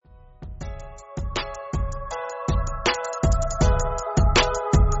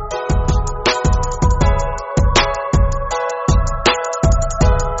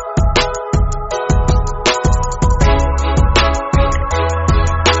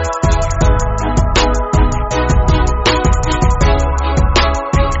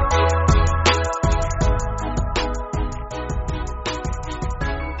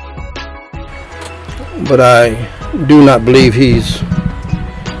but I do not believe he's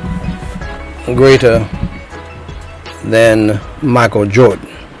greater than Michael Jordan.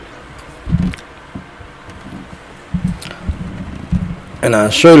 And I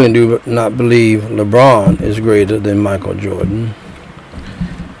certainly do not believe LeBron is greater than Michael Jordan.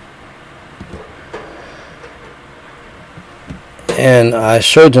 And I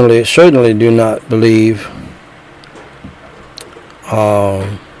certainly do not believe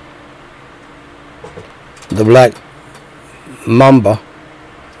the Black Mamba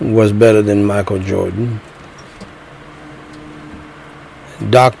was better than Michael Jordan.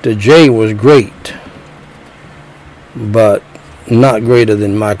 Dr. J was great, but not greater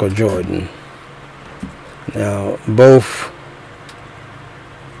than Michael Jordan. Now, both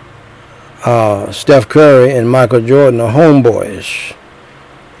Steph Curry and Michael Jordan are homeboys.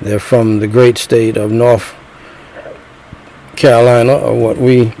 They're from the great state of North Carolina, or what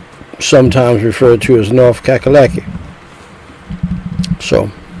we sometimes refer to as North Kakalaki.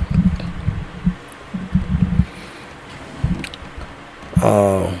 So,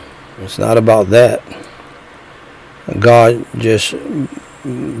 it's not about that. God just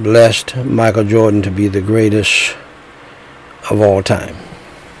blessed Michael Jordan to be the greatest of all time.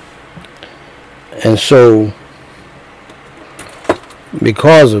 And so,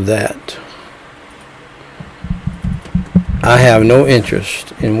 because of that, I have no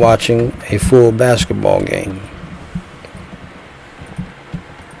interest in watching a full basketball game.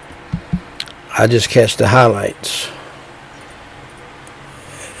 I just catch the highlights.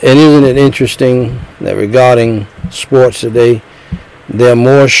 And isn't it interesting that regarding sports today, there are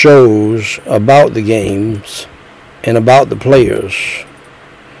more shows about the games and about the players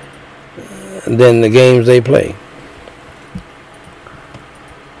than the games they play.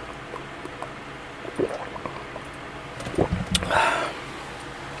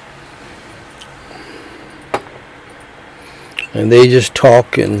 And they just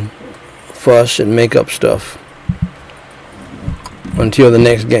talk and fuss and make up stuff until the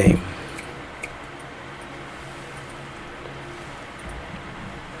next game.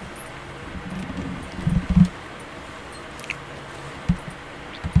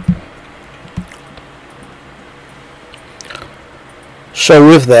 So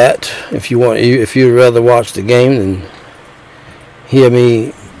with that, if you'd rather watch the game than hear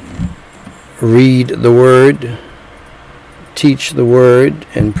me read the word, teach the word,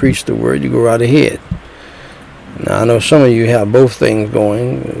 and preach the word, you go right ahead. Now, I know some of you have both things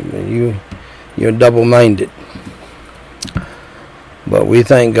going. You're double-minded. But we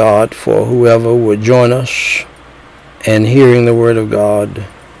thank God for whoever would join us and hearing the word of God.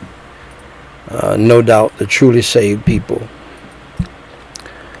 No doubt the truly saved people.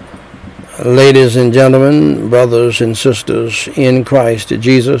 Ladies and gentlemen, brothers and sisters in Christ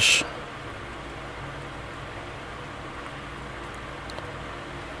Jesus,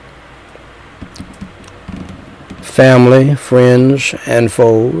 family, friends, and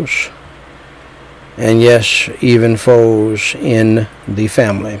foes, and yes, even foes in the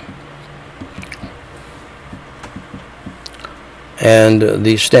family, and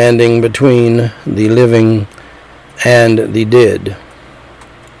the standing between the living and the dead.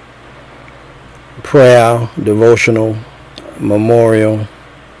 Prayer, devotional, memorial,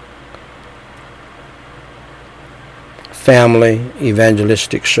 family,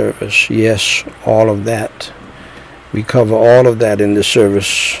 evangelistic service. Yes, all of that. We cover all of that in this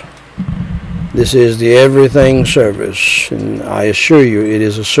service. This is the everything service, and I assure you it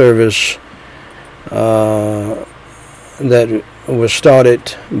is a service that was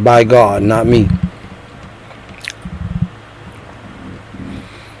started by God, not me.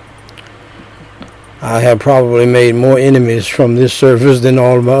 I have probably made more enemies from this service than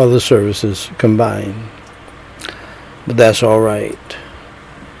all of my other services combined. But that's all right.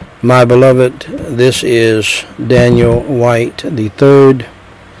 My beloved, this is Daniel Whyte, the third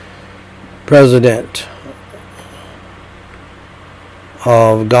president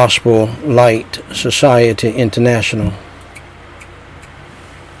of Gospel Light Society International.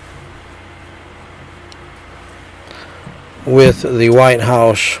 With the White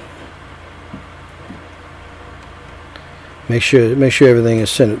House. Make sure everything is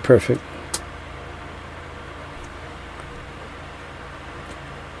centered perfect.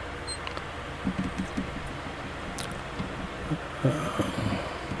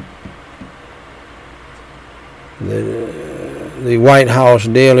 The White House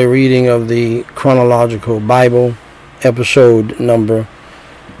daily reading of the chronological Bible, episode number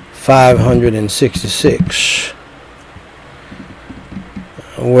 566,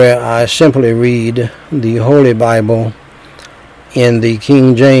 where I simply read the Holy Bible in the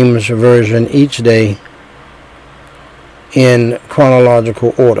King James Version each day in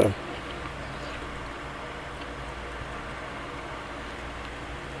chronological order.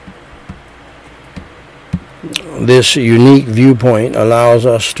 This unique viewpoint allows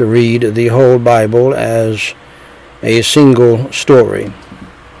us to read the whole Bible as a single story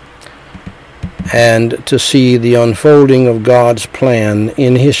and to see the unfolding of God's plan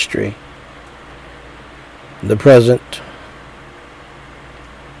in history, the present,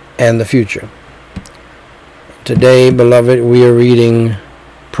 and the future. Today, beloved, we are reading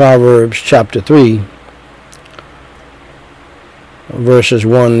Proverbs chapter 3, verses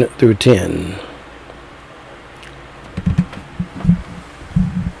 1 through 10.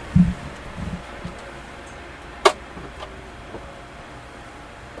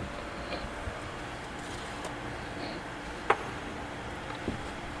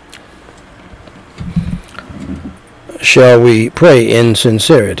 Shall we pray in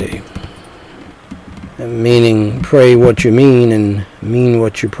sincerity? Meaning, pray what you mean and mean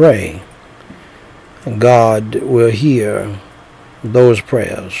what you pray. God will hear those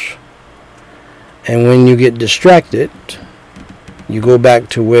prayers. And when you get distracted, you go back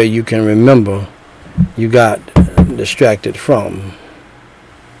to where you can remember you got distracted from.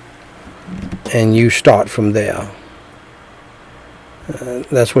 And you start from there.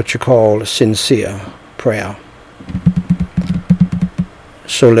 That's what you call sincere prayer.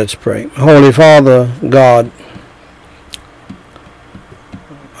 So let's pray. Holy Father, God,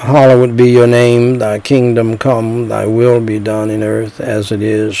 hallowed be your name. Thy kingdom come, thy will be done in earth as it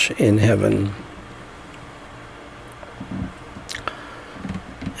is in heaven.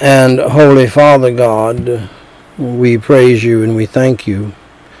 And Holy Father God, we praise you and we thank you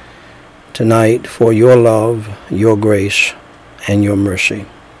tonight for your love, your grace, and your mercy.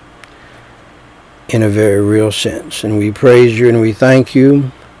 In a very real sense. And we praise you and we thank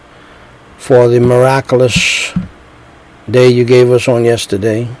you for the miraculous day you gave us on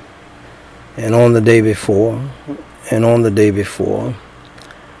yesterday and on the day before and on the day before.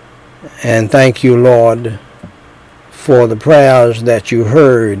 And thank you, Lord, for the prayers that you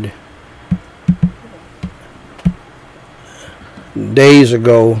heard days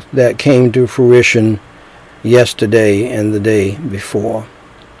ago that came to fruition yesterday and the day before.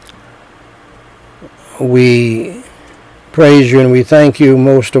 We praise you and we thank you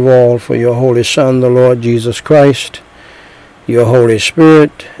most of all for your Holy Son, the Lord Jesus Christ, your Holy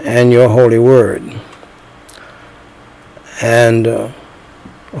Spirit, and your Holy Word. And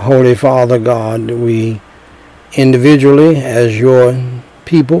Holy Father God, we individually, as your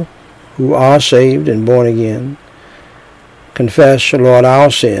people who are saved and born again, confess, Lord, our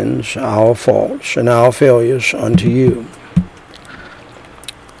sins, our faults, and our failures unto you.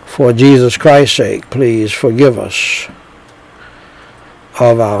 For Jesus Christ's sake, please forgive us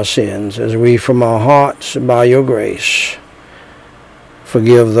of our sins as we from our hearts, by your grace,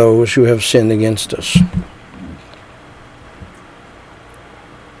 forgive those who have sinned against us.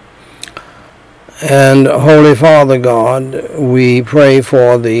 And Holy Father God, we pray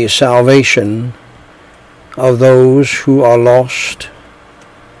for the salvation of those who are lost.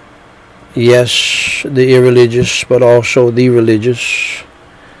 Yes, the irreligious, but also the religious.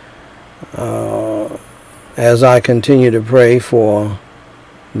 As I continue to pray for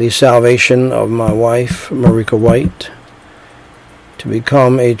the salvation of my wife, Marika Whyte, to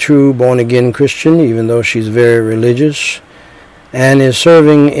become a true born-again Christian, even though she's very religious, and is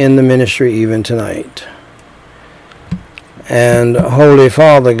serving in the ministry even tonight. And Holy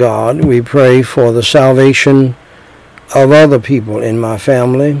Father God, we pray for the salvation of other people in my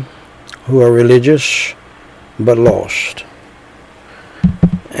family who are religious but lost.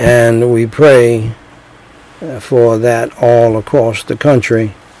 And we pray for that all across the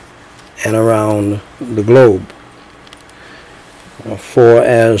country and around the globe. For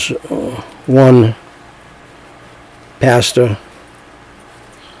as one pastor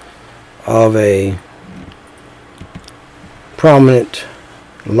of a prominent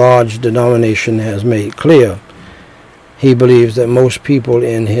large denomination has made clear, he believes that most people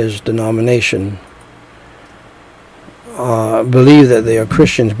in his denomination believe that they are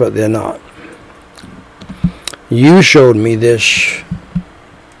Christians, but they're not. You showed me this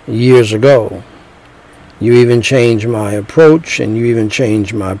years ago. You even changed my approach, and you even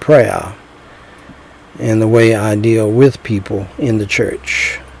changed my prayer and the way I deal with people in the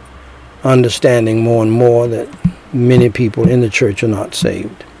church, understanding more and more that many people in the church are not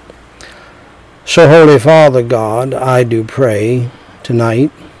saved. So, Holy Father God, I do pray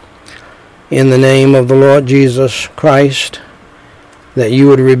tonight in the name of the Lord Jesus Christ that you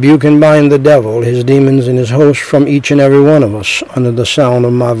would rebuke and bind the devil, his demons, and his hosts from each and every one of us under the sound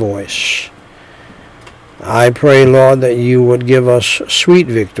of my voice. I pray, Lord, that you would give us sweet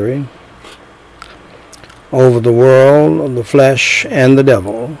victory over the world, the flesh, and the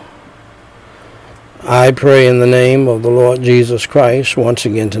devil. I pray in the name of the Lord Jesus Christ once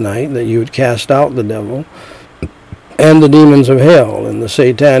again tonight that you would cast out the devil and the demons of hell and the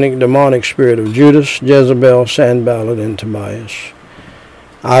satanic demonic spirit of Judas, Jezebel, Sanballat, and Tobias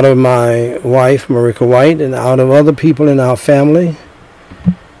out of my wife, Marika Whyte, and out of other people in our family.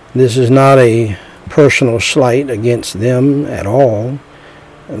 This is not a personal slight against them at all.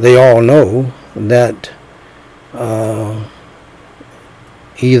 They all know that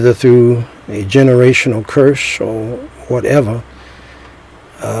either through a generational curse or whatever,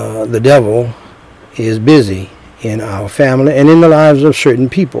 the devil is busy in our family and in the lives of certain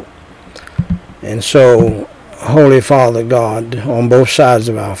people. And so, Holy Father God, on both sides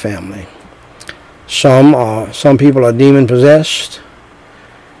of our family, some people are demon possessed,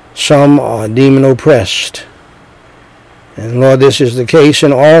 some are demon oppressed. And Lord, this is the case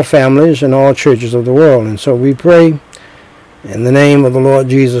in all families and all churches of the world. And so we pray in the name of the Lord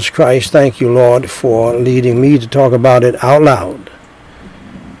Jesus Christ. Thank you, Lord, for leading me to talk about it out loud.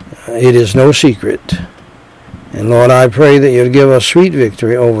 It is no secret. And Lord, I pray that you'll give us sweet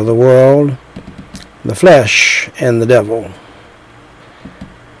victory over the world, the flesh, and the devil,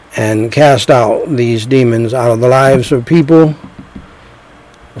 and cast out these demons out of the lives of people,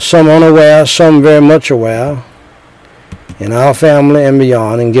 some unaware, some very much aware, in our family and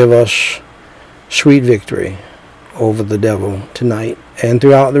beyond, and give us sweet victory over the devil tonight and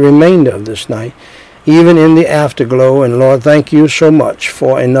throughout the remainder of this night, even in the afterglow. And Lord, thank you so much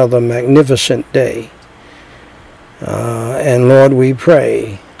for another magnificent day. And Lord, we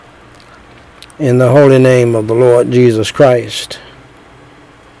pray in the holy name of the Lord Jesus Christ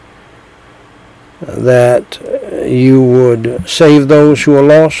that you would save those who are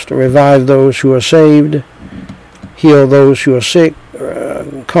lost, revive those who are saved, heal those who are sick,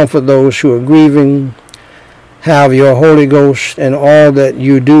 comfort those who are grieving. Have your Holy Ghost and all that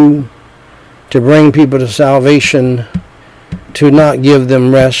you do to bring people to salvation, to not give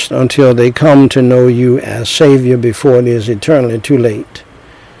them rest until they come to know you as Savior before it is eternally too late.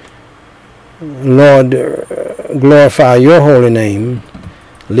 Lord, glorify your holy name.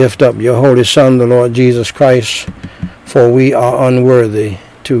 Lift up your holy Son, the Lord Jesus Christ, for we are unworthy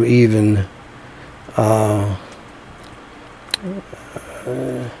to even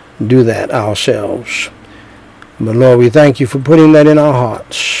do that ourselves. But Lord, we thank you for putting that in our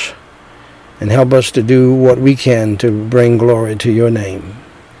hearts, and help us to do what we can to bring glory to your name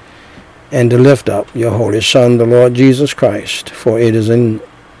and to lift up your holy Son, the Lord Jesus Christ, for it is in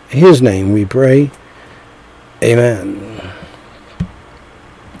his name we pray. Amen.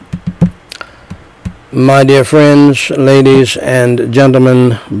 My dear friends, ladies and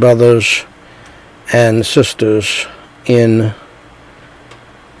gentlemen, brothers and sisters in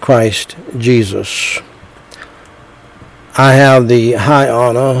Christ Jesus, I have the high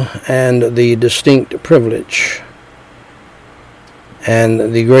honor and the distinct privilege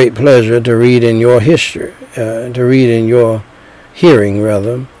and the great pleasure to read in your hearing,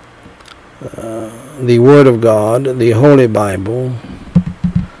 the Word of God, the Holy Bible.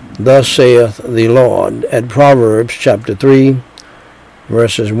 Thus saith the Lord, at Proverbs chapter 3,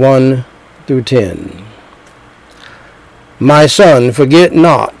 verses 1 through 10. My son, forget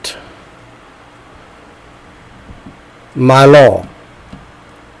not my law,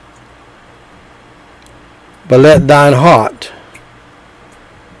 but let thine heart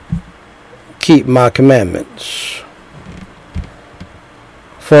keep my commandments.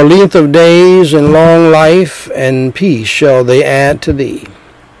 For length of days and long life and peace shall they add to thee.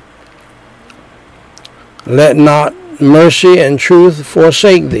 Let not mercy and truth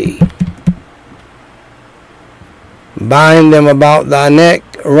forsake thee. Bind them about thy neck,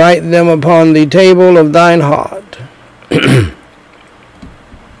 write them upon the table of thine heart.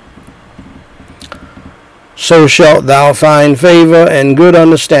 So shalt thou find favor and good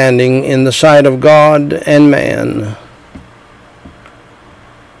understanding in the sight of God and man.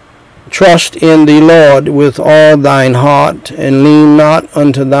 Trust in the Lord with all thine heart, and lean not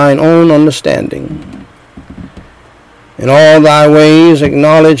unto thine own understanding. In all thy ways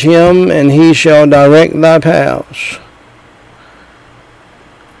acknowledge him, and he shall direct thy paths.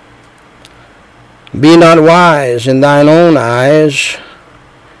 Be not wise in thine own eyes.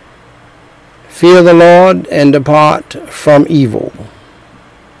 Fear the Lord, and depart from evil.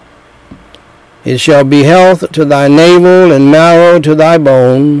 It shall be health to thy navel, and marrow to thy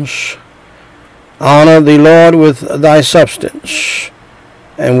bones. Honor the Lord with thy substance,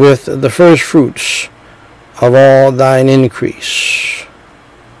 and with the first fruits of all thine increase.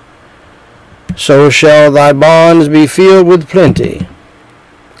 So shall thy barns be filled with plenty,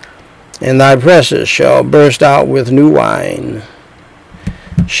 and thy presses shall burst out with new wine.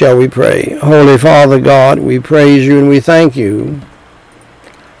 Shall we pray? Holy Father God, we praise you and we thank you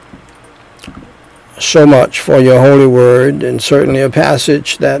so much for your holy word, and certainly a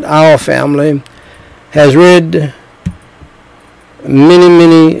passage that our family has read many,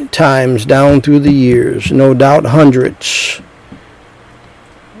 many times down through the years, no doubt hundreds,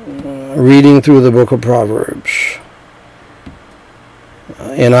 reading through the book of Proverbs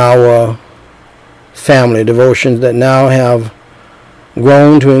in our family devotions that now have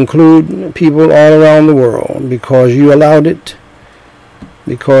grown to include people all around the world, because you allowed it,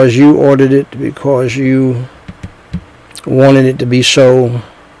 because you ordered it, because you wanted it to be so,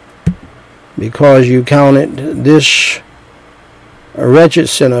 because you counted this wretched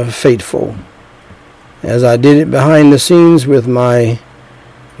sinner faithful, as I did it behind the scenes with my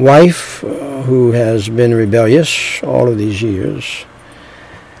wife, who has been rebellious all of these years,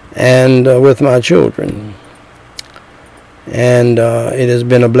 and with my children. And it has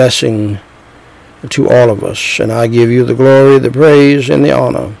been a blessing to all of us. And I give you the glory, the praise, and the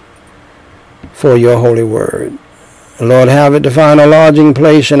honor for your holy word. Lord, have it to find a lodging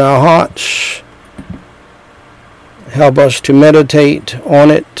place in our hearts. Help us to meditate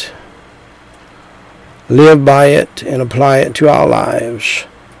on it, live by it, and apply it to our lives.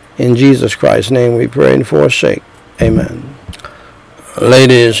 In Jesus Christ's name we pray and forsake. Amen.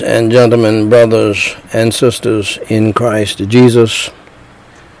 Ladies and gentlemen, brothers and sisters in Christ Jesus,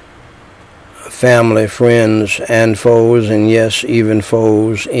 family, friends, and foes, and yes, even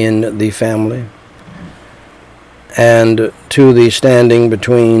foes in the family, and to the standing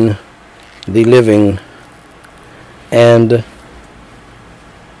between the living and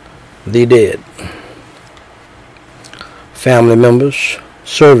the dead. Family members,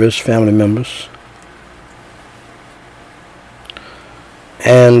 service family members,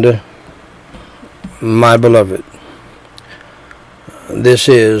 and my beloved. This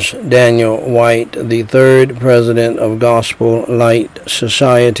is Daniel Whyte, the third president of Gospel Light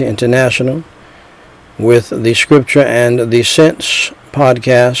Society International, with the Scripture and the Sense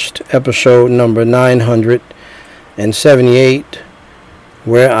podcast, episode number 978,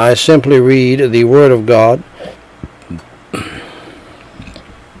 where I simply read the Word of God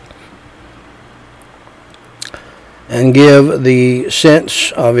and give the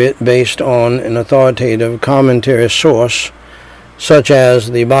sense of it based on an authoritative commentary source, such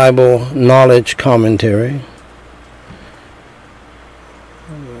as the Bible Knowledge Commentary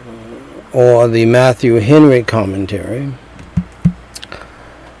or the Matthew Henry Commentary.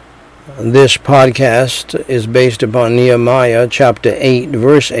 This podcast is based upon Nehemiah chapter 8,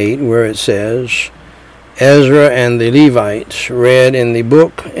 verse 8, where it says, Ezra and the Levites read in the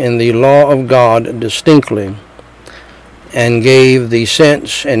book in the law of God distinctly, and gave the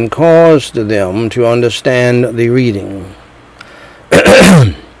sense and caused them to understand the reading.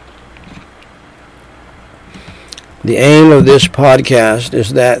 The aim of this podcast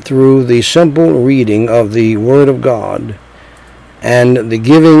is that through the simple reading of the Word of God and the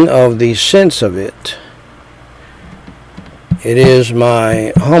giving of the sense of it, it is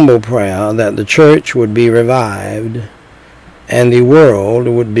my humble prayer that the church would be revived and the world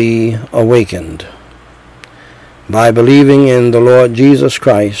would be awakened by believing in the Lord Jesus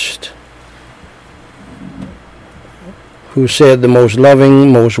Christ, who said the most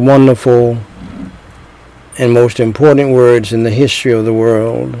loving, most wonderful, and most important words in the history of the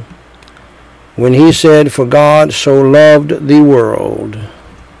world, when he said, For God so loved the world,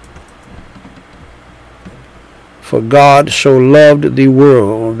 for God so loved the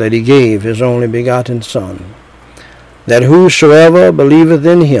world that he gave his only begotten Son, that whosoever believeth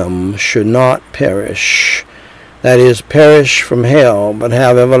in him should not perish, that is, perish from hell, but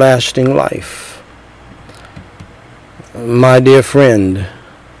have everlasting life. My dear friend,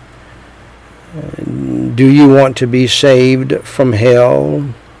 do you want to be saved from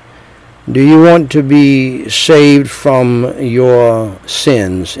hell? Do you want to be saved from your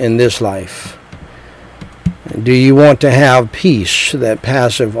sins in this life? Do you want to have peace that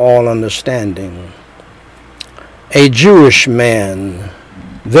passeth all understanding? A Jewish man,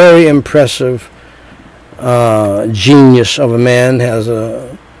 very impressive genius of a man, has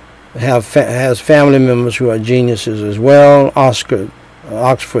family members who are geniuses as well. Oxford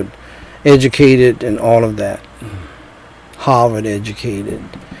educated and all of that. Harvard educated.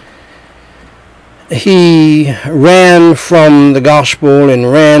 He ran from the gospel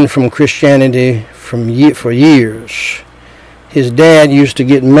and ran from Christianity for years. His dad used to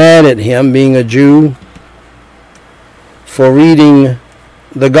get mad at him, being a Jew, for reading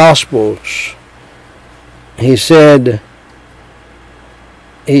the Gospels he said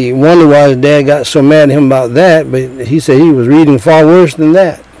he wondered why his dad got so mad at him about that, but he said he was reading far worse than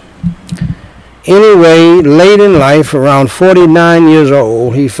that. Anyway, late in life, around 49 years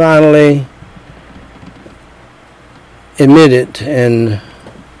old, he finally admitted and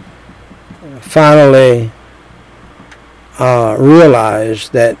finally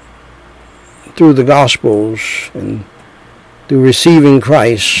realized that through the Gospels and through receiving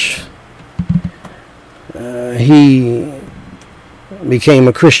Christ, he became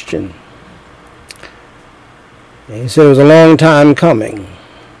a Christian. He said it was a long time coming.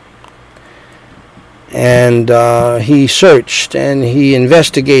 And he searched and he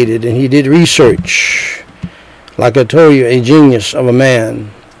investigated and he did research. Like I told you, a genius of a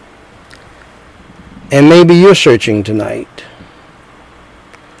man. And maybe you're searching tonight.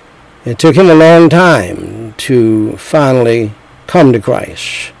 It took him a long time to finally come to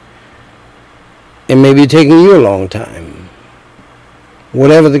Christ. It may be taking you a long time.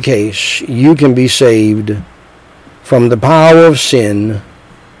 Whatever the case, you can be saved from the power of sin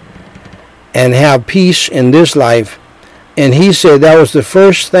and have peace in this life. And he said that was the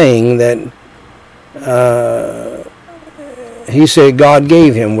first thing that he said God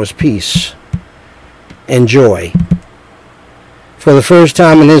gave him was peace and joy. For the first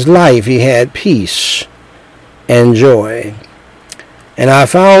time in his life, he had peace and joy. And I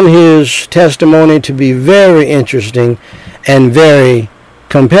found his testimony to be very interesting and very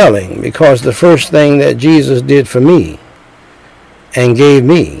compelling, because the first thing that Jesus did for me and gave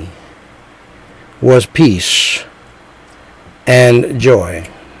me was peace and joy.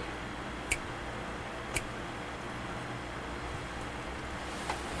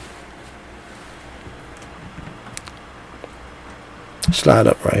 Slide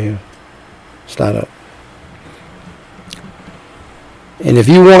up right here. Slide up. And if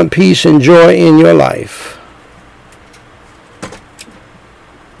you want peace and joy in your life,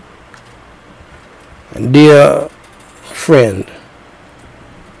 dear friend,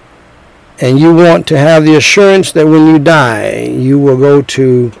 and you want to have the assurance that when you die, you will go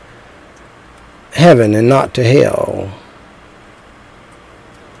to heaven and not to hell,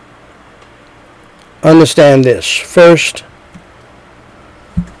 understand this. First,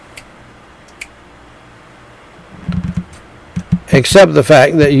 accept the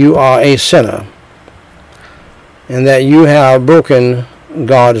fact that you are a sinner and that you have broken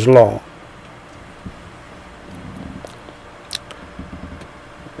God's law.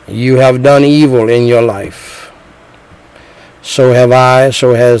 You have done evil in your life. So have I,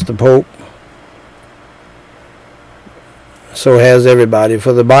 so has the Pope, so has everybody.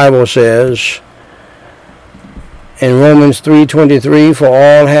 For the Bible says in Romans 3:23, for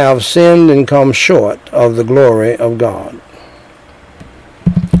all have sinned and come short of the glory of God.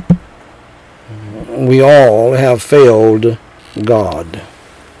 We all have failed God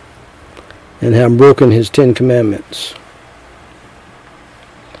and have broken his 10 commandments.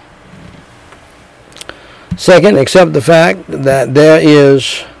 Second, accept the fact that there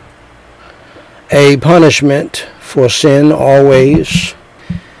is a punishment for sin always.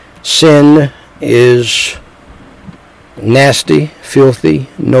 Sin is nasty, filthy,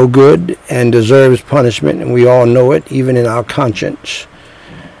 no good, and deserves punishment, and we all know it, even in our conscience.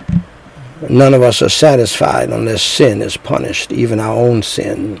 None of us are satisfied unless sin is punished, even our own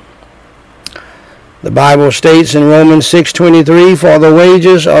sin. The Bible states in Romans 6:23, for the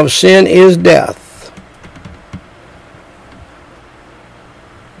wages of sin is death.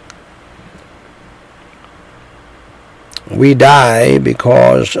 We die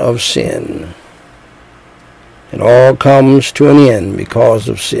because of sin. It all comes to an end because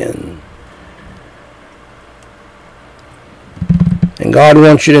of sin. And God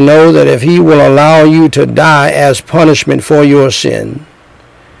wants you to know that if he will allow you to die as punishment for your sin,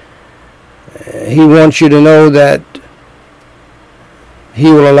 he wants you to know that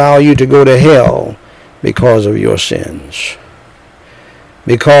he will allow you to go to hell because of your sins.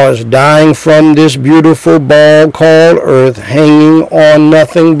 Because dying from this beautiful ball called earth, hanging on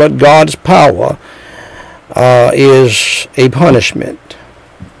nothing but God's power, is a punishment.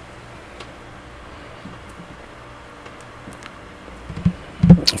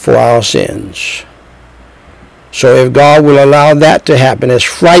 For our sins. So if God will allow that to happen, as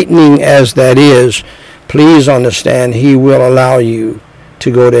frightening as that is, please understand he will allow you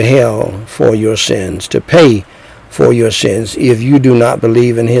to go to hell for your sins, to pay for your sins, if you do not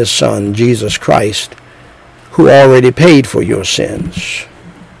believe in his Son, Jesus Christ, who already paid for your sins.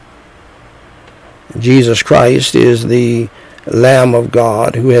 Jesus Christ is the Lamb of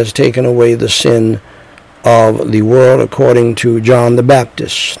God who has taken away the sin of the world, according to John the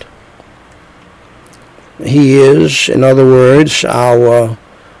Baptist. He is, in other words, our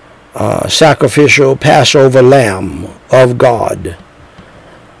sacrificial Passover lamb of God,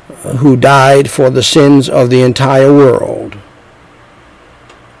 who died for the sins of the entire world.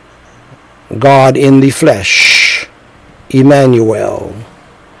 God in the flesh, Emmanuel,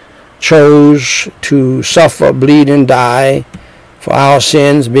 chose to suffer, bleed, and die for our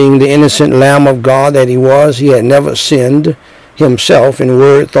sins, being the innocent Lamb of God that he was. He had never sinned himself in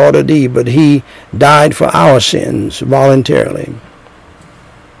word, thought, or deed, but he died for our sins voluntarily.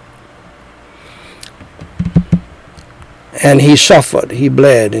 And he suffered, he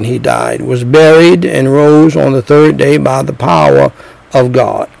bled, and he died, was buried, and rose on the third day by the power of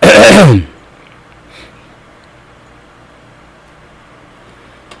God.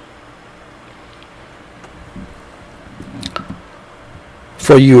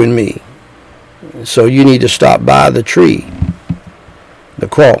 For you and me. So you need to stop by the tree, the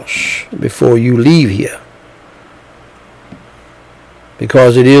cross, before you leave here.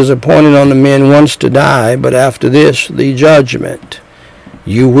 Because it is appointed on the men once to die, but after this, the judgment.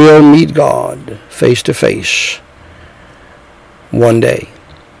 You will meet God face to face one day.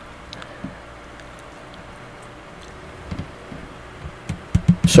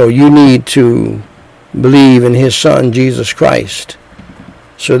 So you need to believe in his Son, Jesus Christ,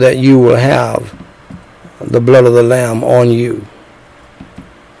 so that you will have the blood of the Lamb on you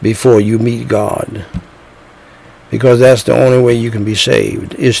before you meet God. Because that's the only way you can be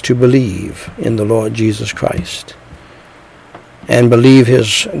saved, is to believe in the Lord Jesus Christ. And believe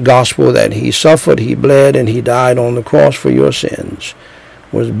his gospel, that he suffered, he bled, and he died on the cross for your sins,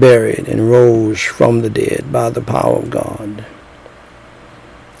 was buried, and rose from the dead by the power of God.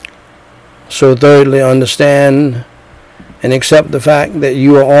 So thirdly, understand and accept the fact that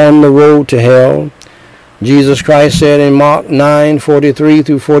you are on the road to hell. Jesus Christ said in Mark 9:43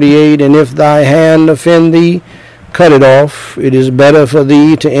 through 48, and if thy hand offend thee, cut it off. It is better for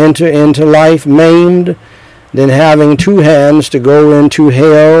thee to enter into life maimed than having two hands to go into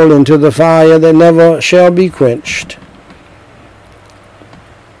hell, into the fire that never shall be quenched,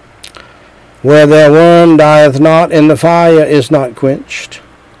 where their worm dieth not, and the fire is not quenched.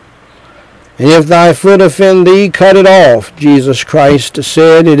 And if thy foot offend thee, cut it off. Jesus Christ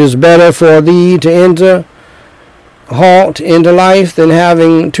said, it is better for thee to halt into life than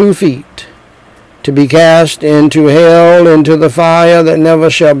having 2 feet, to be cast into hell, into the fire that never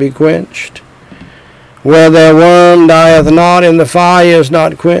shall be quenched, where their worm dieth not, and the fire is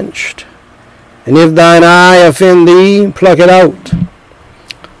not quenched. And if thine eye offend thee, pluck it out.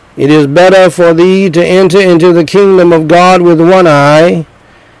 It is better for thee to enter into the kingdom of God with one eye,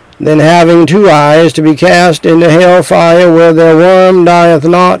 than having 2 eyes, to be cast into hell fire, where their worm dieth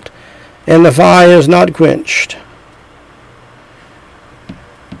not, and the fire is not quenched.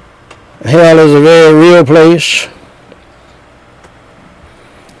 Hell is a very real place.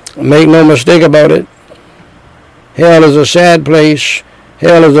 Make no mistake about it. Hell is a sad place.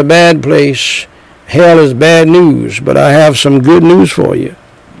 Hell is a bad place. Hell is bad news. But I have some good news for you.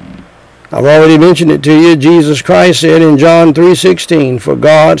 I've already mentioned it to you. Jesus Christ said in John 3:16, for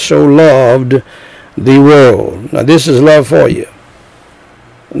God so loved the world. Now this is love for you,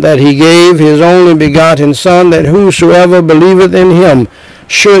 that he gave his only begotten Son, that whosoever believeth in him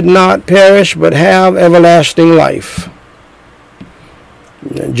should not perish, but have everlasting life.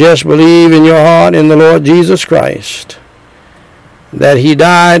 Just believe in your heart in the Lord Jesus Christ, that he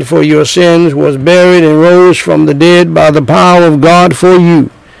died for your sins, was buried, and rose from the dead by the power of God for you,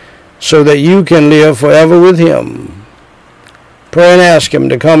 so that you can live forever with him. Pray and ask him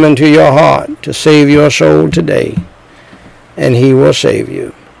to come into your heart to save your soul today, and he will save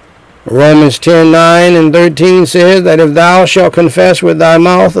you. Romans 10:9 and 13 says that if thou shalt confess with thy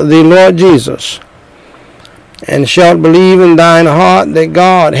mouth the Lord Jesus, and shalt believe in thine heart that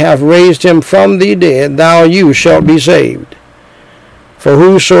God hath raised him from the dead, you shalt be saved. For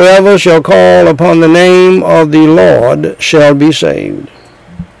whosoever shall call upon the name of the Lord shall be saved.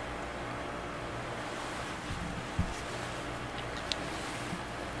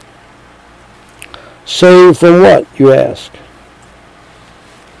 Saved from what, you ask?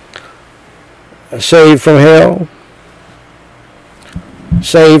 Saved from hell?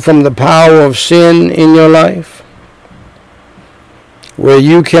 Saved from the power of sin in your life, where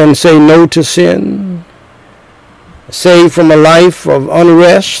you can say no to sin? Saved from a life of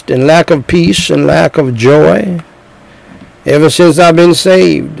unrest and lack of peace and lack of joy? Ever since I've been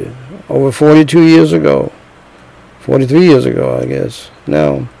saved, over 42 years ago, 43 years ago, I guess,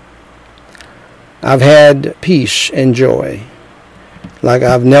 now, I've had peace and joy like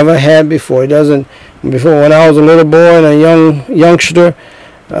I've never had before. Before, when I was a little boy and a youngster,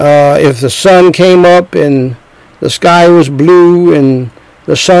 If the sun came up and the sky was blue and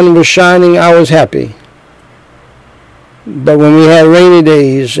the sun was shining, I was happy. But when we had rainy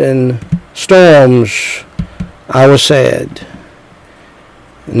days and storms, I was sad.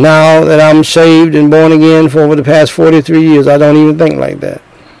 Now that I'm saved and born again for over the past 43 years, I don't even think like that.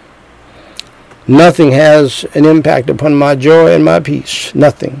 Nothing has an impact upon my joy and my peace.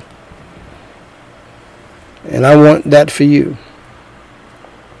 Nothing. And I want that for you.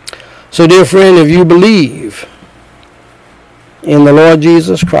 So, dear friend, if you believe in the Lord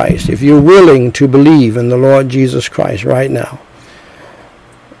Jesus Christ, if you're willing to believe in the Lord Jesus Christ right now,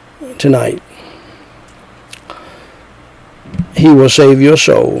 tonight, He will save your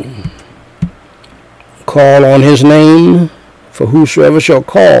soul. Call on His name, for whosoever shall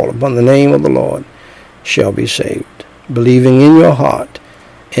call upon the name of the Lord shall be saved, believing in your heart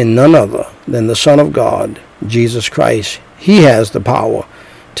in none other than the Son of God, Jesus Christ. He has the power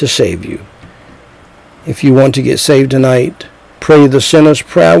to save you. If you want to get saved tonight, pray the sinner's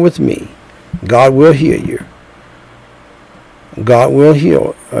prayer with me. God will hear you. God will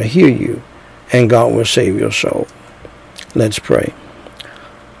hear you, and God will save your soul. Let's pray.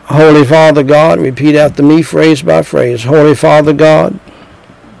 Holy Father God, repeat after me phrase by phrase. Holy Father God,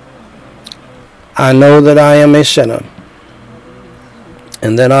 I know that I am a sinner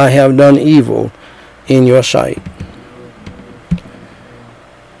and that I have done evil in your sight.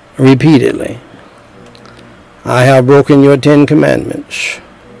 Repeatedly, I have broken your 10 commandments.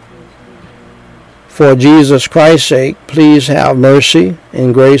 For Jesus Christ's sake, please have mercy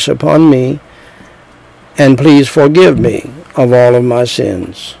and grace upon me, and please forgive me of all of my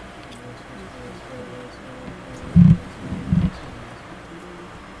sins.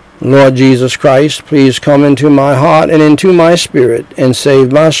 Lord Jesus Christ, please come into my heart and into my spirit and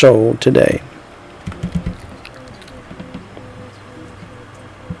save my soul today.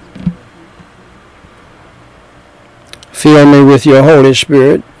 Fill me with your Holy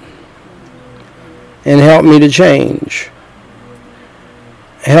Spirit and help me to change.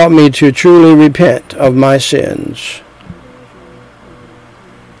 Help me to truly repent of my sins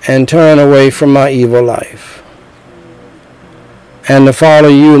and turn away from my evil life and to follow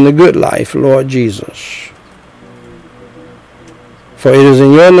you in the good life, Lord Jesus. For it is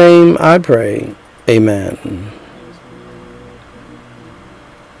in your name I pray. Amen.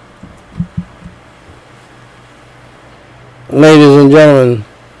 Ladies and gentlemen,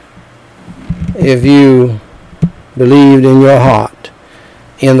 if you believed in your heart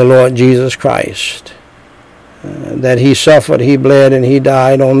in the Lord Jesus Christ, that He suffered, He bled, and He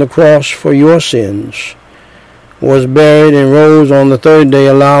died on the cross for your sins, was buried and rose on the third day,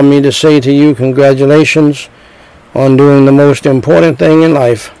 allow me to say to you, congratulations on doing the most important thing in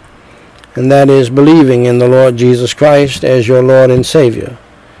life, and that is believing in the Lord Jesus Christ as your Lord and Savior.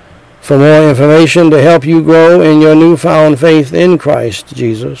 For more information to help you grow in your newfound faith in Christ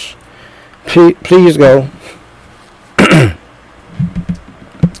Jesus, please go,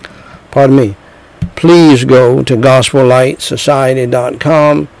 please go to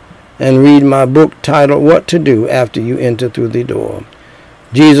gospellightsociety.com and read my book titled, What to Do After You Enter Through the Door.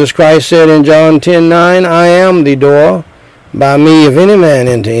 Jesus Christ said in John 10:9, I am the door. By me, if any man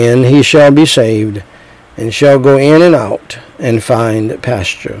enter in, he shall be saved, and shall go in and out and find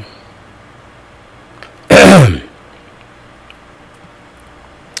pasture.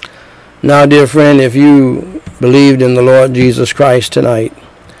 Now, dear friend, if you believed in the Lord Jesus Christ tonight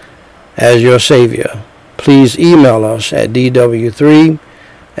as your Savior, please email us at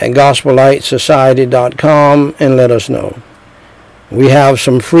dw3@gospellightsociety.com and let us know. We have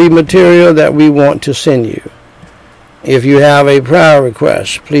some free material that we want to send you. If you have a prayer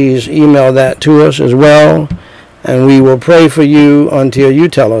request, please email that to us as well, and we will pray for you until you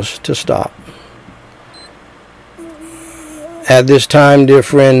tell us to stop. At this time, dear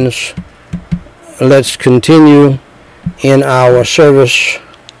friends, let's continue in our service,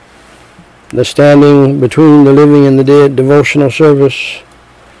 the Standing Between the Living and the Dead devotional service,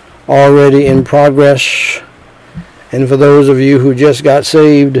 already in progress. And for those of you who just got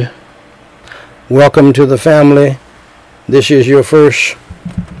saved, welcome to the family. This is your first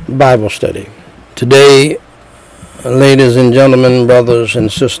Bible study. Today, ladies and gentlemen, brothers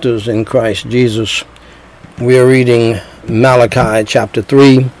and sisters in Christ Jesus, we are reading Malachi chapter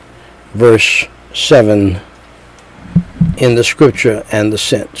 3, verse 7 in the Scripture and the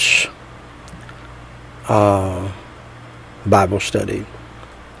Sense Bible study.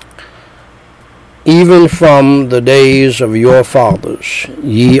 Even from the days of your fathers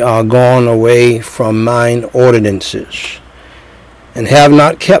ye are gone away from mine ordinances, and have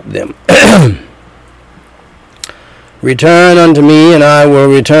not kept them. Return unto me, and I will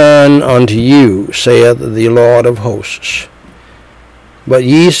return unto you, saith the Lord of hosts. But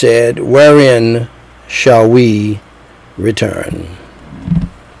ye said, wherein shall we return?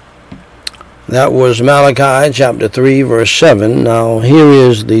 That was Malachi chapter 3, verse 7. Now, here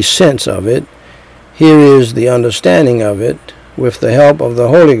is the sense of it. Here is the understanding of it with the help of the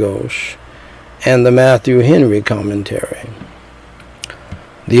Holy Ghost and the Matthew Henry commentary.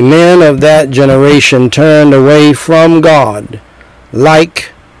 The men of that generation turned away from God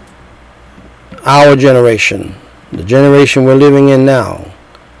like our generation, the generation we're living in now,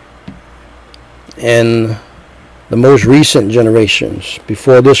 and the most recent generations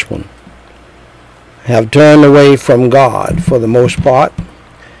before this one have turned away from God for the most part.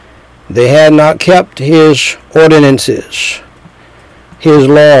 They had not kept His ordinances, His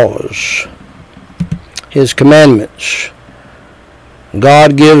laws, His commandments.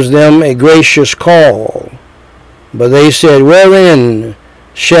 God gives them a gracious call, but they said, wherein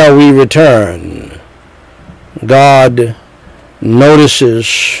shall we return? God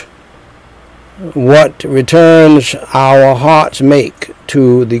notices what returns our hearts make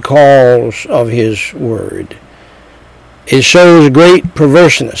to the calls of His word. It shows great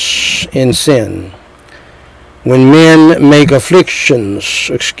perverseness in sin when men make afflictions,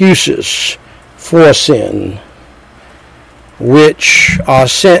 excuses for sin, which are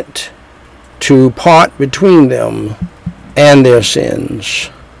sent to part between them and their sins.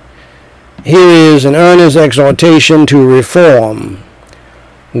 Here is an earnest exhortation to reform.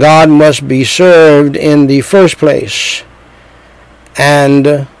 God must be served in the first place,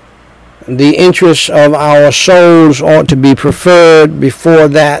 and the interests of our souls ought to be preferred before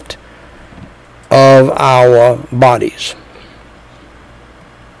that of our bodies.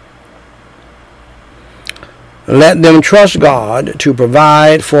 Let them trust God to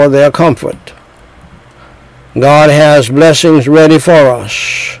provide for their comfort. God has blessings ready for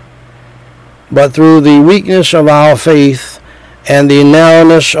us, but through the weakness of our faith and the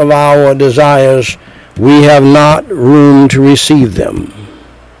narrowness of our desires, we have not room to receive them.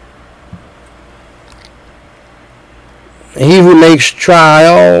 He who makes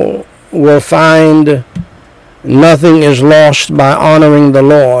trial will find nothing is lost by honoring the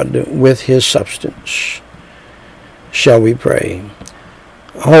Lord with his substance. Shall we pray?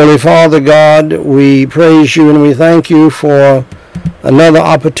 Holy Father God, we praise you and we thank you for another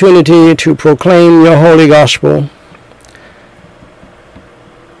opportunity to proclaim your holy gospel,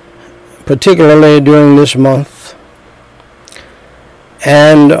 particularly during this month.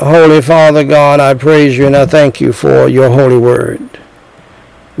 And Holy Father God, I praise you and I thank you for your holy word,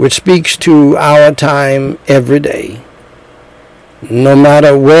 which speaks to our time every day. No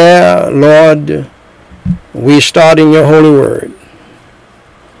matter where, Lord, we start in your holy word.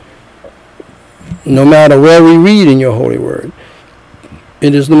 No matter where we read in your holy word,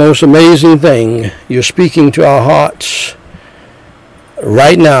 it is the most amazing thing. You're speaking to our hearts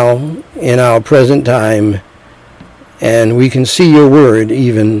right now in our present time, and we can see your word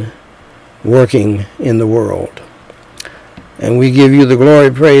even working in the world. And we give you the glory,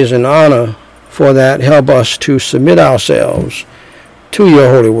 praise, and honor for that. Help us to submit ourselves to your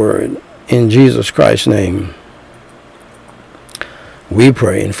holy word. In Jesus Christ's name, we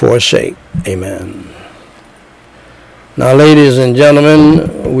pray and forsake. Amen. Now, ladies and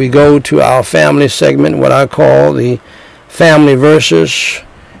gentlemen, we go to our family segment, what I call the family verses.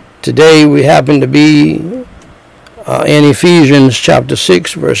 Today we happen to be in Ephesians chapter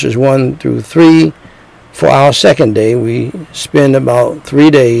 6, verses 1 through 3. For our second day, we spend about 3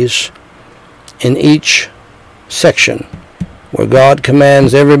 days in each section, where God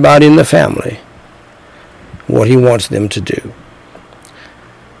commands everybody in the family what he wants them to do.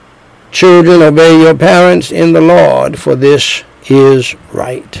 Children, obey your parents in the Lord, for this is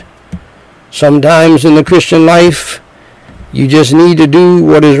right. Sometimes in the Christian life, you just need to do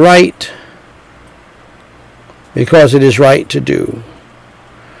what is right because it is right to do.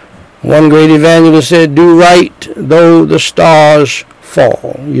 One great evangelist said, do right though the stars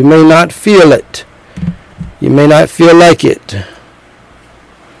fall. You may not feel it. You may not feel like it.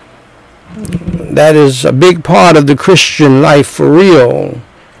 That is a big part of the Christian life for real.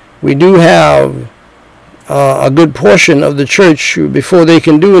 We do have a good portion of the church who, before they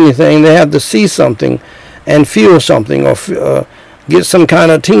can do anything, they have to see something and feel something or get some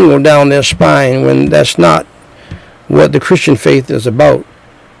kind of tingle down their spine, when that's not what the Christian faith is about.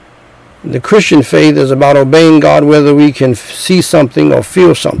 The Christian faith is about obeying God whether we can see something or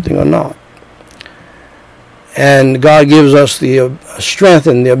feel something or not. And God gives us the strength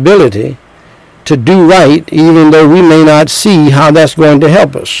and the ability to do right, even though we may not see how that's going to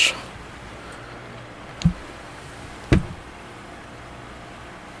help us.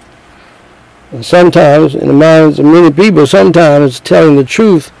 And sometimes, in the minds of many people, sometimes telling the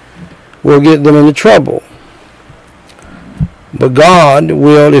truth will get them into trouble. But God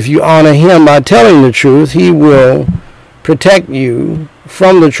will, if you honor Him by telling the truth, He will protect you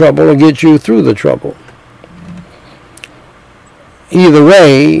from the trouble or get you through the trouble. Either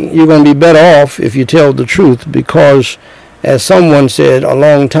way, you're going to be better off if you tell the truth, because, as someone said a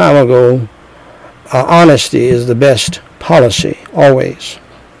long time ago, honesty is the best policy, always.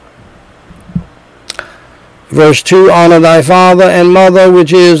 Verse 2, honor thy father and mother,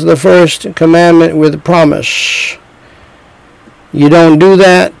 which is the first commandment with promise. You don't do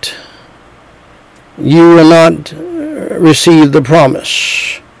that, you will not receive the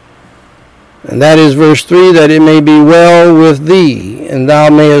promise. And that is verse 3, that it may be well with thee, and thou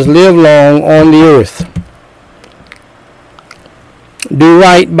mayest live long on the earth. Do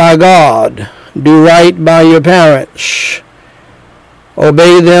right by God. Do right by your parents.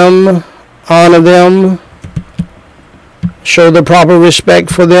 Obey them, honor them, show the proper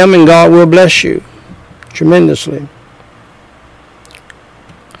respect for them, and God will bless you tremendously.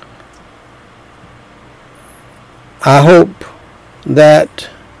 I hope that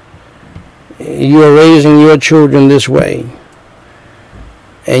you are raising your children this way,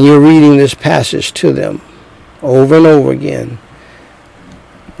 and you're reading this passage to them over and over again.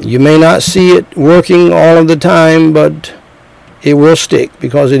 You may not see it working all of the time, but it will stick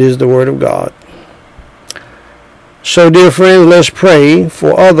because it is the Word of God. So, dear friends, let's pray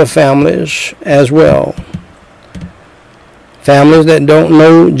for other families as well. Families that don't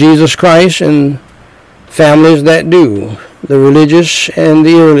know Jesus Christ and families that do, the religious and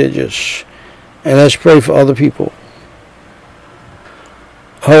the irreligious. And let's pray for other people.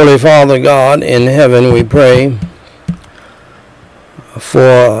 Holy Father God in heaven, we pray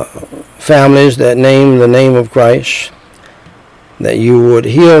for families that name the name of Christ, that you would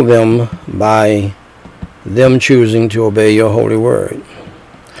heal them by them choosing to obey your holy word.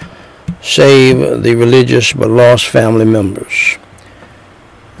 Save the religious but lost family members.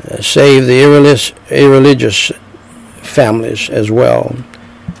 Save the irreligious families as well.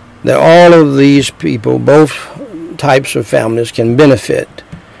 That all of these people, both types of families, can benefit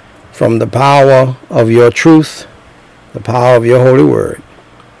from the power of your truth, the power of your holy word,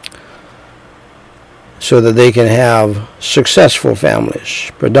 so that they can have successful families,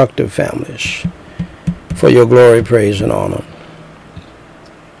 productive families, for your glory, praise, and honor.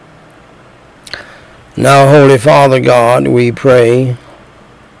 Now, Holy Father God, we pray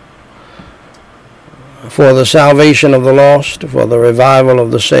for the salvation of the lost, for the revival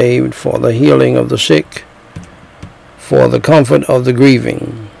of the saved, for the healing of the sick, for the comfort of the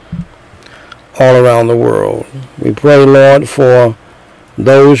grieving all around the world. We pray, Lord, for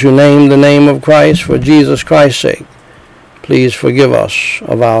those who name the name of Christ, for Jesus Christ's sake. Please forgive us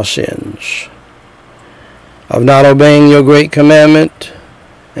of our sins, of not obeying your great commandment,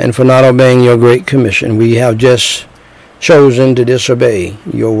 and for not obeying your great commission. We have just chosen to disobey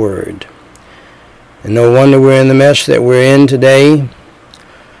your word. And no wonder we're in the mess that we're in today,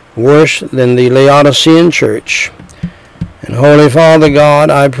 worse than the Laodicean church. And Holy Father God,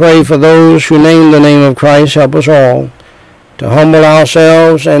 I pray for those who name the name of Christ. Help us all to humble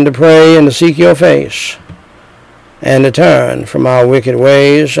ourselves and to pray and to seek your face and to turn from our wicked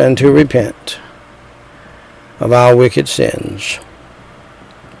ways and to repent of our wicked sins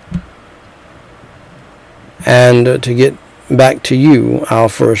and to get back to you, our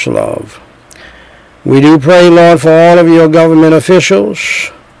first love. We do pray, Lord, for all of your government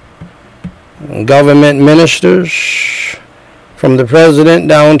officials, government ministers, from the president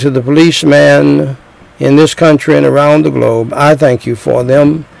down to the policeman in this country and around the globe. I thank you for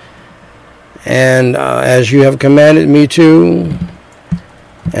them. And as you have commanded me to,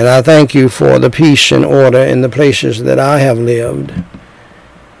 and I thank you for the peace and order in the places that I have lived.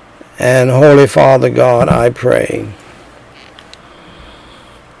 And Holy Father God, I pray.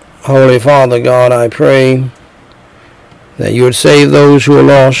 Holy Father God, I pray that you would save those who are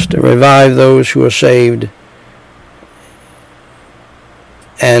lost, revive those who are saved,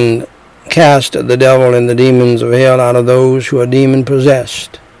 and cast the devil and the demons of hell out of those who are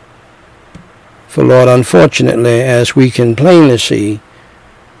demon-possessed. For, Lord, unfortunately, as we can plainly see,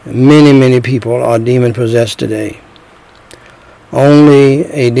 many, many people are demon-possessed today. Only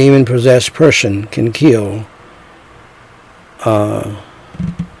a demon-possessed person can kill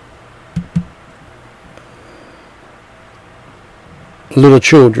little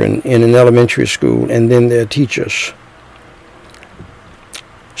children in an elementary school and then their teachers.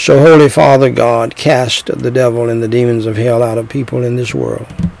 So, Holy Father God, cast the devil and the demons of hell out of people in this world.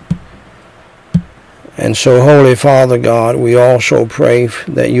 And so, Holy Father God, we also pray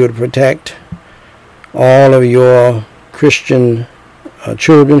that you would protect all of your Christian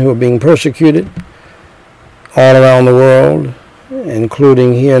children who are being persecuted all around the world,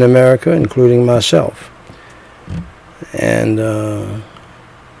 including here in America, including myself. And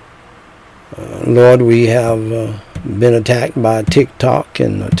Lord, we have been attacked by TikTok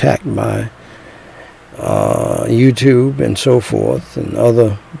and attacked by YouTube and so forth, and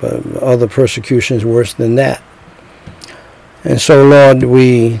other persecutions worse than that. And so, Lord,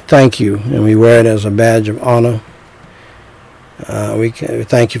 we thank you, and we wear it as a badge of honor. We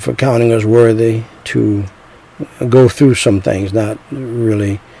thank you for counting us worthy to go through some things, not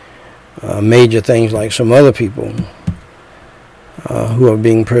really major things like some other people who are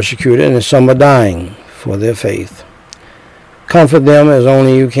being persecuted, and some are dying for their faith. Comfort them as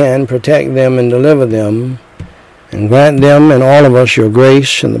only you can, protect them and deliver them, and grant them and all of us your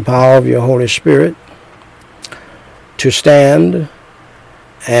grace and the power of your Holy Spirit to stand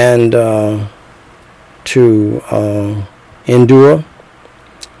and to endure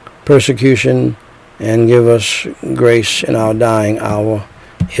persecution, and give us grace in our dying hour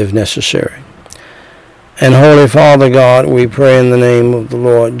if necessary. And Holy Father God, we pray in the name of the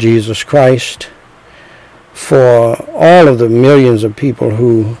Lord Jesus Christ for all of the millions of people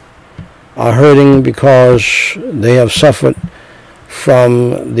who are hurting because they have suffered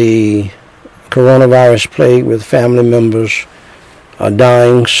from the coronavirus plague, with family members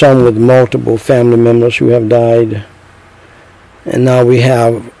dying, some with multiple family members who have died. And now we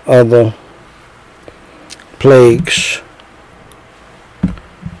have other plagues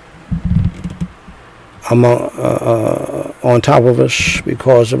on top of us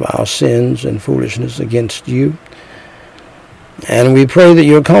because of our sins and foolishness against you. And we pray that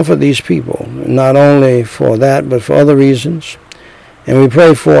you'll comfort these people, not only for that, but for other reasons. And we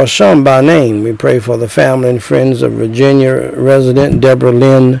pray for some by name. We pray for the family and friends of Virginia resident Deborah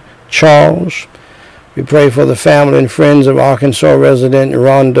Lynn Charles. We pray for the family and friends of Arkansas resident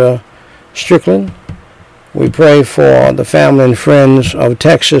Rhonda Strickland. We pray for the family and friends of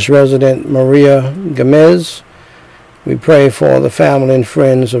Texas resident Maria Gomez. We pray for the family and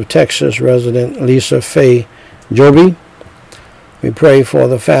friends of Texas resident Lisa Faye Joby. We pray for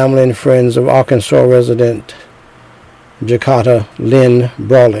the family and friends of Arkansas resident Jakarta Lynn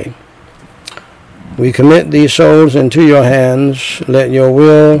Brawley. We commit these souls into your hands. Let your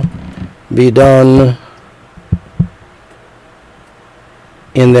will be done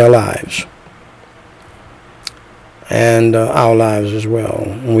in their lives and our lives as well.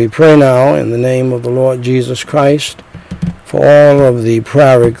 And we pray now in the name of the Lord Jesus Christ for all of the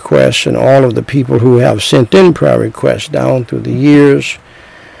prayer requests and all of the people who have sent in prayer requests down through the years.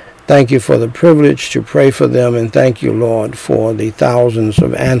 Thank you for the privilege to pray for them, and thank you, Lord, for the thousands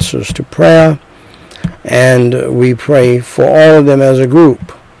of answers to prayer. And we pray for all of them as a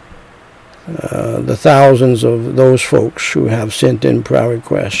group, the thousands of those folks who have sent in prayer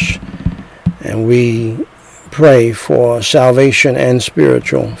requests. And we pray for salvation and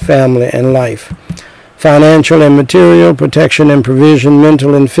spiritual, family and life, financial and material, protection and provision,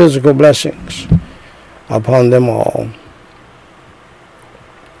 mental and physical blessings upon them all.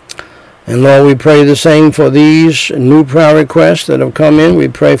 And Lord, we pray the same for these new prayer requests that have come in. We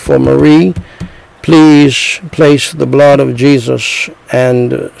pray for Marie. Please place the blood of Jesus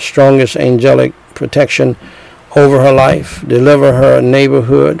and strongest angelic protection over her life. Deliver her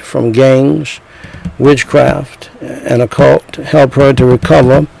neighborhood from gangs, witchcraft, and occult. Help her to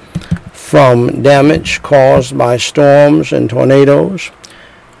recover from damage caused by storms and tornadoes.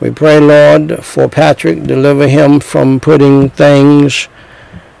 We pray, Lord, for Patrick. Deliver him from putting things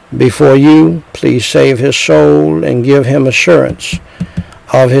before you. Please save his soul and give him assurance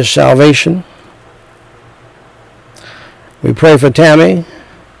of his salvation. We pray for Tammy.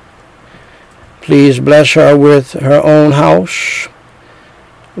 Please bless her with her own house.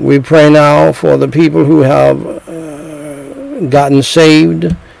 We pray now for the people who have gotten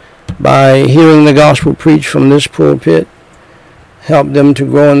saved by hearing the gospel preached from this pulpit. Help them to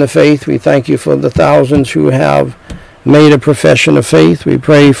grow in the faith. We thank you for the thousands who have made a profession of faith. We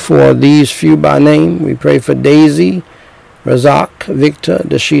pray for these few by name. We pray for Daisy, Razak, Victor,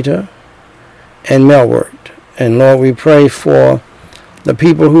 Deshita, and Melwort. And Lord, we pray for the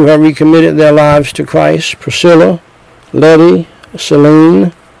people who have recommitted their lives to Christ: Priscilla, Letty,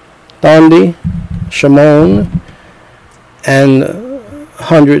 Celine, Thondi, Shimon, and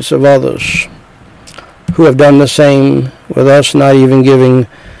hundreds of others who have done the same with us, not even giving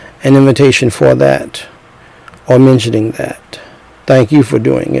an invitation for that or mentioning that. Thank you for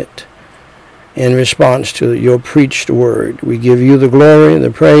doing it in response to your preached word. We give you the glory, the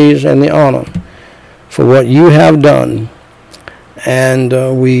praise, and the honor for what you have done.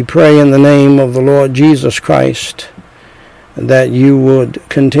 And we pray in the name of the Lord Jesus Christ that you would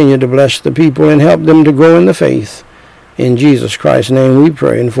continue to bless the people and help them to grow in the faith. In Jesus Christ's name we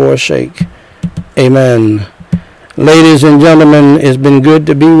pray and for his sake. Amen. Ladies and gentlemen, it's been good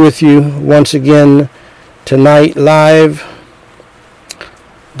to be with you once again tonight live.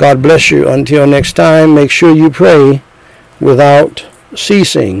 God bless you. Until next time, make sure you pray without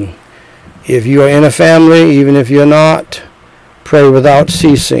ceasing. If you are in a family, even if you're not, pray without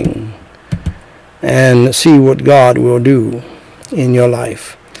ceasing and see what God will do in your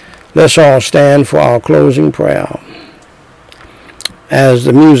life. Let's all stand for our closing prayer as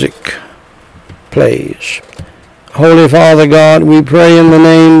the music plays. Holy Father God, we pray in the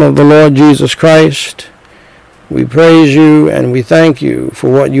name of the Lord Jesus Christ. We praise you and we thank you for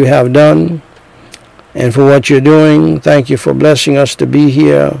what you have done and for what you're doing. Thank you for blessing us to be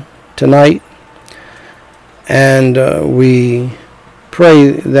here tonight. And we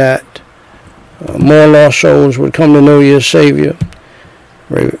pray that more lost souls would come to know you as Savior.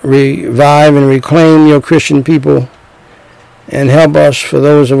 Revive and reclaim your Christian people. And help us, for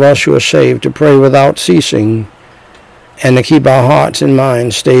those of us who are saved, to pray without ceasing and to keep our hearts and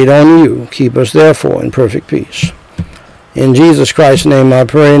minds stayed on you. Keep us, therefore, in perfect peace. In Jesus Christ's name I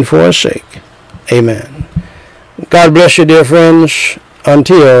pray and for his sake. Amen. God bless you, dear friends.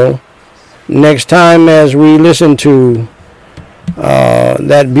 Until next time, as we listen to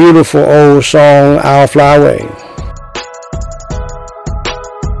that beautiful old song, I'll Fly Away.